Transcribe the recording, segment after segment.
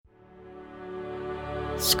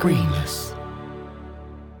Screenless.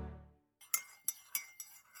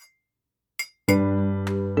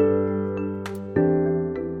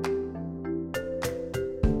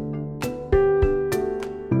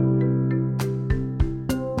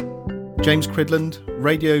 James Cridland,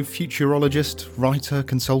 radio futurologist, writer,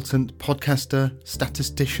 consultant, podcaster,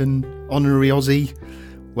 statistician, honorary Aussie.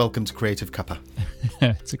 Welcome to Creative Cuppa.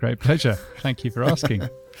 It's a great pleasure. Thank you for asking.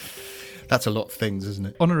 That's a lot of things, isn't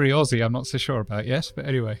it? Honorary Aussie, I'm not so sure about yet, but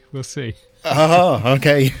anyway, we'll see. Ah,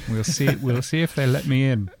 okay. We'll see if they let me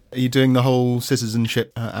in. Are you doing the whole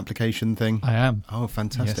citizenship application thing? I am. Oh,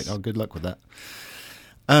 fantastic. Yes. Oh, good luck with that.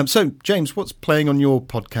 So, James, what's playing on your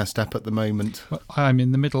podcast app at the moment? Well, I'm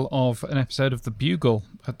in the middle of an episode of The Bugle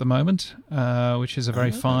at the moment, which is a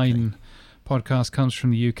very fine podcast, comes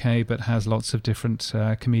from the UK, but has lots of different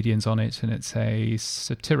comedians on it, and it's a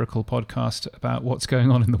satirical podcast about what's going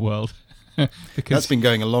on in the world. Because that's been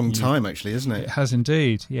going a long time, actually, isn't it? It has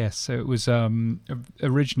indeed, yes. So it was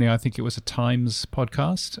originally, I think it was a Times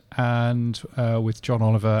podcast, and with John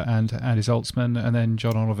Oliver and Andy Zaltzman, and then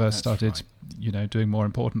John Oliver started, doing more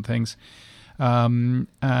important things. And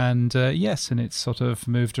it's sort of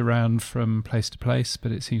moved around from place to place,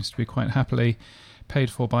 but it seems to be quite happily paid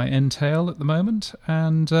for by Entail at the moment,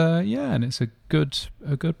 and it's a good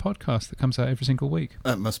podcast that comes out every single week.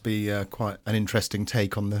 That must be quite an interesting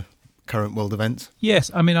take on the current world events.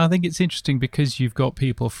 Yes, I mean, I think it's interesting because you've got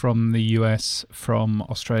people from the US, from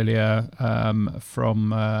Australia,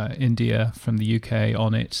 from India, from the UK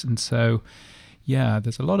on it, and so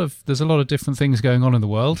there's a lot of different things going on in the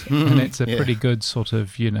world, and it's a pretty good sort of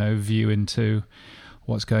view into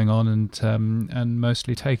what's going on, and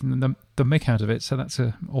mostly taking the mick out of it. So that's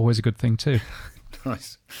always a good thing too.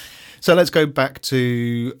 Nice. So let's go back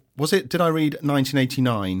to, did I read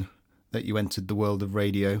 1989 that you entered the world of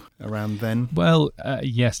radio around then? Well,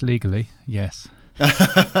 yes, legally, yes.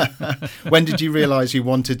 When did you realise you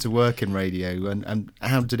wanted to work in radio, and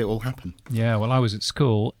how did it all happen? Yeah, well, I was at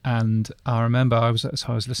school, and I remember I was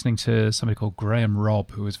listening to somebody called Graham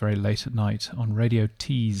Robb, who was very late at night on Radio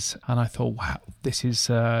Tees, and I thought, wow, this is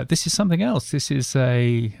something else. This is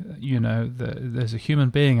there's a human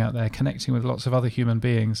being out there connecting with lots of other human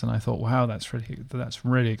beings, and I thought, wow, that's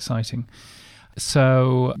really exciting.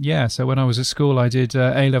 So when I was at school, I did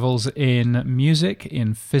A-levels in music,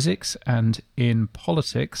 in physics, and in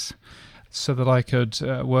politics, so that I could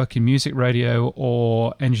work in music, radio,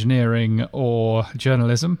 or engineering, or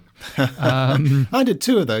journalism. I did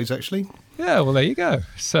two of those, actually. Yeah, well, there you go.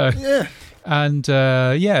 So yeah. And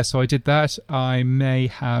so I did that. I may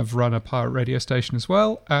have run a pirate radio station as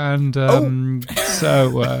well, and running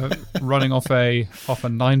off a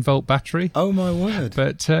 9-volt battery. Oh my word!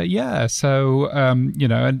 But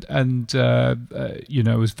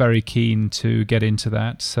was very keen to get into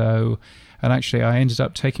that. So, and actually, I ended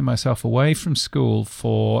up taking myself away from school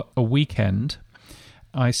for a weekend.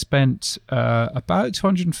 I spent about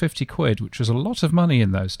 250 quid, which was a lot of money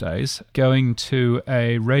in those days, going to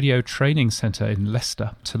a radio training centre in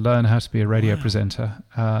Leicester to learn how to be a radio presenter,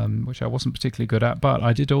 which I wasn't particularly good at. But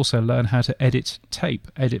I did also learn how to edit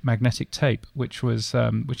magnetic tape, which is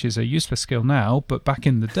a useless skill now, but back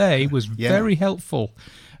in the day was very helpful.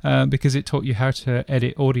 Because it taught you how to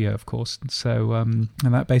edit audio, of course. So, and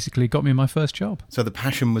that basically got me my first job. So the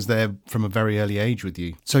passion was there from a very early age with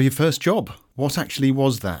you. So your first job, what actually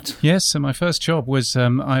was that? Yes, so my first job was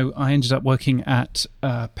I ended up working at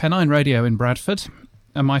Pennine Radio in Bradford.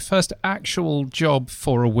 And my first actual job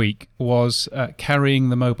for a week was carrying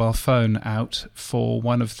the mobile phone out for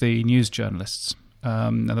one of the news journalists.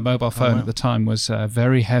 And the mobile phone at the time was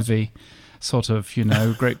very heavy, sort of,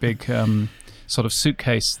 great big... sort of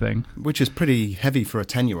suitcase thing. Which is pretty heavy for a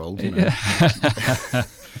 10-year-old, isn't it?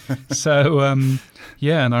 So, and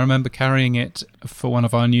I remember carrying it for one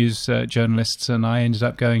of our news journalists, and I ended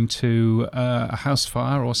up going to a house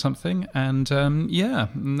fire or something, and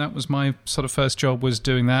and that was my sort of first job, was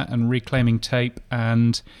doing that and reclaiming tape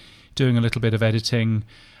and doing a little bit of editing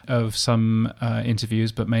of some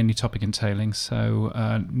interviews, but mainly topic entailing, so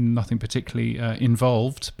nothing particularly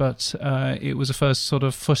involved, but it was a first sort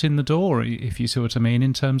of foot in the door, if you see what I mean,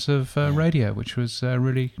 in terms of radio, which was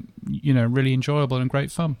really enjoyable and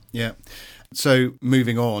great fun. Yeah. So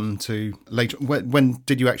moving on to later, when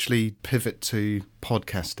did you actually pivot to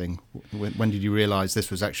podcasting? When did you realise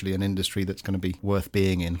this was actually an industry that's going to be worth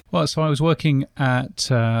being in? Well, so I was working at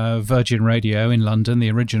Virgin Radio in London,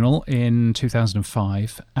 the original, in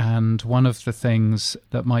 2005. And one of the things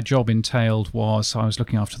that my job entailed was I was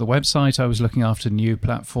looking after the website, I was looking after new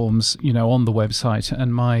platforms, on the website.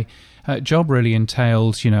 And my job really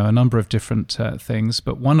entailed, a number of different things.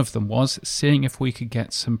 But one of them was seeing if we could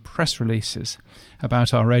get some press releases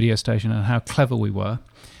about our radio station and how clever we were,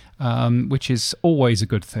 which is always a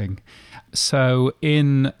good thing. So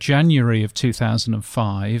in January of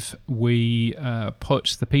 2005, we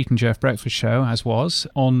put the Pete and Jeff Breakfast Show, as was,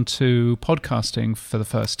 onto podcasting for the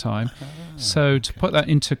first time. So to put that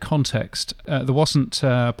into context, there wasn't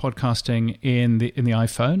podcasting in the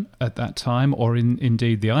iPhone at that time, or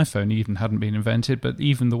indeed the iPhone even hadn't been invented, but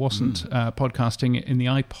even there wasn't podcasting in the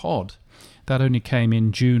iPod. That only came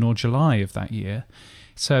in June or July of that year.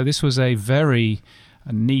 So this was a very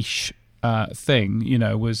niche thing,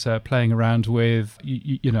 was playing around with,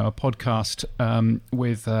 a podcast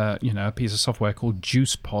with, a piece of software called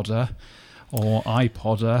Juice Podder or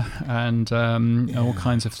iPodder and all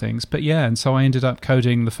kinds of things. But and so I ended up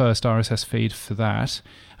coding the first RSS feed for that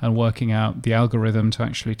and working out the algorithm to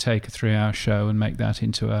actually take a 3-hour show and make that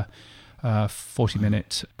into a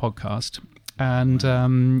 40-minute podcast. And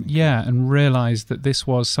and realized that this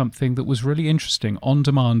was something that was really interesting,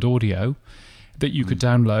 on-demand audio that you could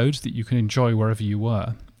download, that you can enjoy wherever you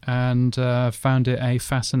were, and found it a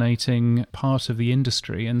fascinating part of the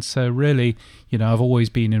industry. And so really, I've always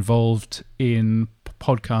been involved in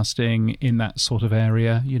podcasting in that sort of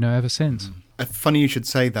area, ever since. Funny you should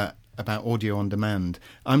say that about audio on demand.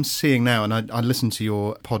 I'm seeing now, and I listen to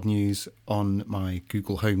your pod news on my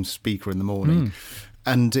Google Home speaker in the morning,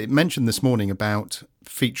 and it mentioned this morning about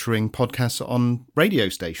featuring podcasts on radio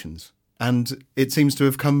stations. And it seems to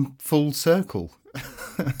have come full circle.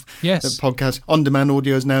 Yes. The podcast on-demand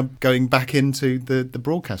audio is now going back into the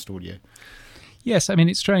broadcast audio. Yes, I mean,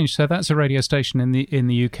 it's strange. So that's a radio station in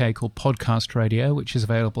the UK called Podcast Radio, which is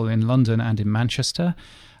available in London and in Manchester.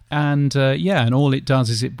 And and all it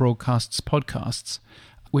does is it broadcasts podcasts,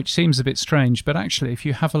 which seems a bit strange. But actually, if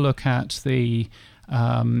you have a look at the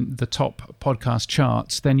top podcast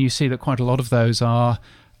charts, then you see that quite a lot of those are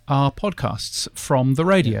podcasts from the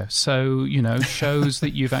radio. So, shows that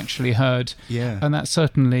you've actually heard. And that's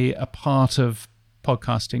certainly a part of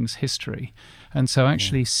podcasting's history. And so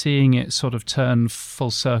actually seeing it sort of turn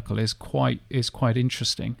full circle is quite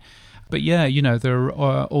interesting. But there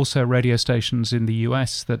are also radio stations in the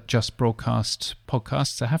US that just broadcast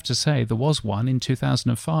podcasts. I have to say, there was one in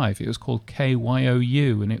 2005. It was called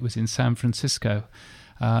KYOU, and it was in San Francisco.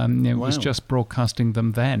 It was just broadcasting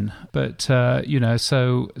them then. But, so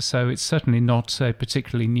it's certainly not a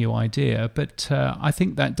particularly new idea. But I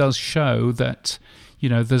think that does show that,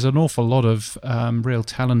 there's an awful lot of real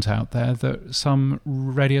talent out there that some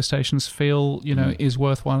radio stations feel, is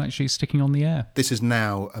worthwhile actually sticking on the air. This is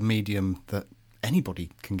now a medium that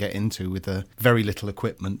anybody can get into with very little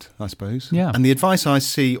equipment, I suppose. Yeah. And the advice I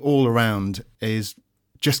see all around is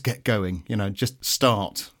just get going, just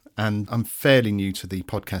start. And I'm fairly new to the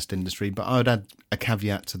podcast industry, but I would add a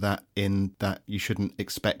caveat to that in that you shouldn't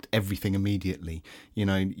expect everything immediately.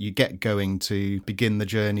 You get going to begin the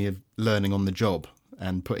journey of learning on the job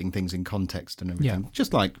and putting things in context and everything,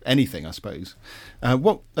 just like anything, I suppose.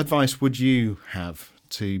 What advice would you have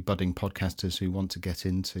to budding podcasters who want to get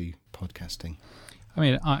into podcasting? I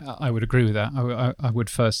mean, I would agree with that. I would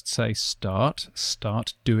first say start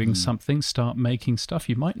doing something, start making stuff.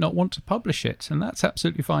 You might not want to publish it, and that's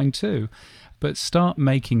absolutely fine too. But start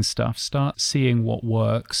making stuff, start seeing what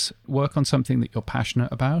works, work on something that you're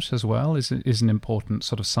passionate about as well is an important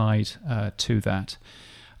sort of side to that.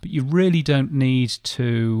 But you really don't need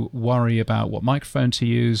to worry about what microphone to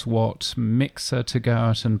use, what mixer to go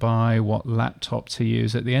out and buy, what laptop to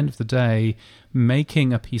use. At the end of the day,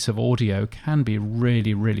 making a piece of audio can be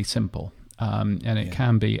really, really simple. And it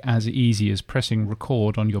can be as easy as pressing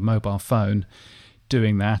record on your mobile phone,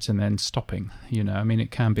 doing that and then stopping. It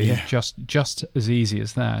can be just as easy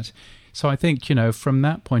as that. So I think, from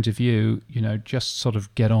that point of view, just sort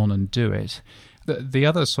of get on and do it. The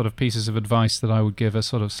other sort of pieces of advice that I would give are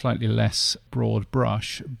sort of slightly less broad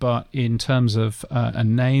brush, but in terms of a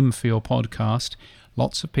name for your podcast,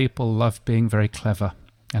 lots of people love being very clever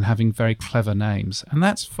and having very clever names. And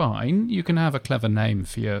that's fine. You can have a clever name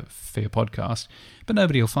for your podcast, but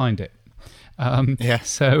nobody will find it.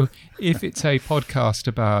 So if it's a podcast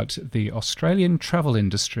about the Australian travel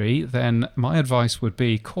industry, then my advice would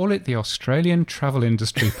be call it the Australian Travel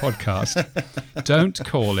Industry Podcast. Don't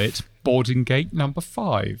call it Boarding Gate Number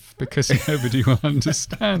 5, because nobody will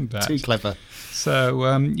understand that. Too clever. So,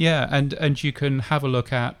 and you can have a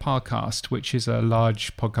look at Parcast, which is a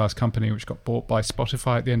large podcast company which got bought by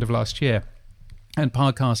Spotify at the end of last year. And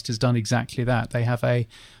Parcast has done exactly that. They have a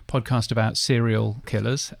podcast about serial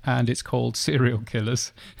killers, and it's called Serial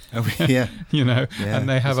Killers. Oh, yeah. And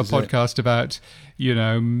they have a podcast about,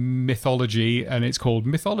 mythology, and it's called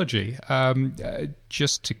Mythology,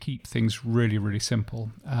 just to keep things really, really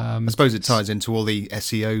simple. I suppose it ties into all the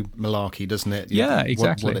SEO malarkey, doesn't it? Yeah,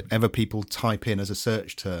 exactly. Whatever people type in as a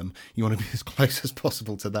search term, you want to be as close as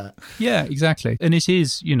possible to that. Yeah, exactly. And it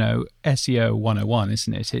is, SEO 101,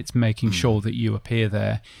 isn't it? It's making sure that you appear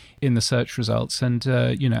there in the search results. And,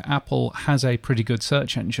 Apple has a pretty good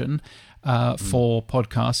search engine for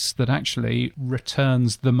podcasts that actually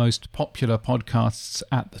returns the most popular podcasts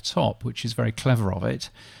at the top, which is very clever of it.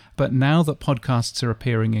 But now that podcasts are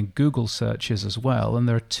appearing in Google searches as well, and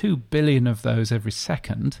there are 2 billion of those every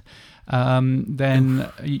second,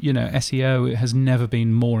 then, SEO has never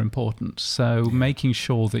been more important. So making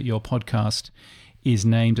sure that your podcast is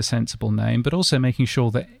named a sensible name, but also making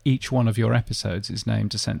sure that each one of your episodes is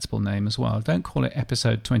named a sensible name as well. Don't call it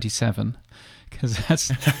episode 27, because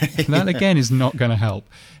that again is not going to help.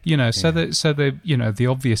 So the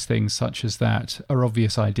obvious things such as that are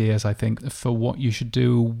obvious ideas, I think, for what you should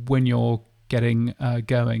do when you're getting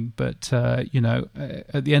going. But at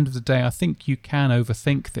the end of the day, I think you can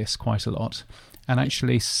overthink this quite a lot, and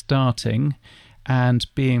actually starting and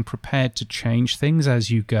being prepared to change things as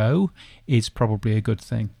you go is probably a good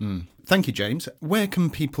thing. Thank you, James. Where can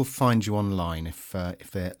people find you online if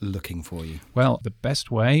they're looking for you? Well, the best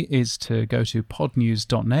way is to go to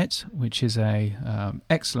podnews.net, which is a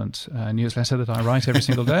excellent newsletter that I write every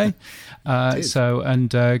single day.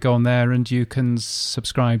 Go on there, and you can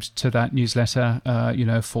subscribe to that newsletter,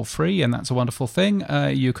 for free, and that's a wonderful thing.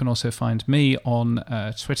 You can also find me on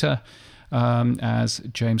Twitter as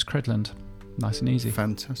James Cridland. Nice and easy.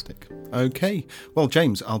 Fantastic. Okay. Well,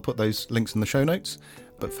 James, I'll put those links in the show notes.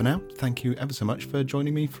 But for now, thank you ever so much for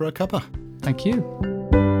joining me for a cuppa. Thank you.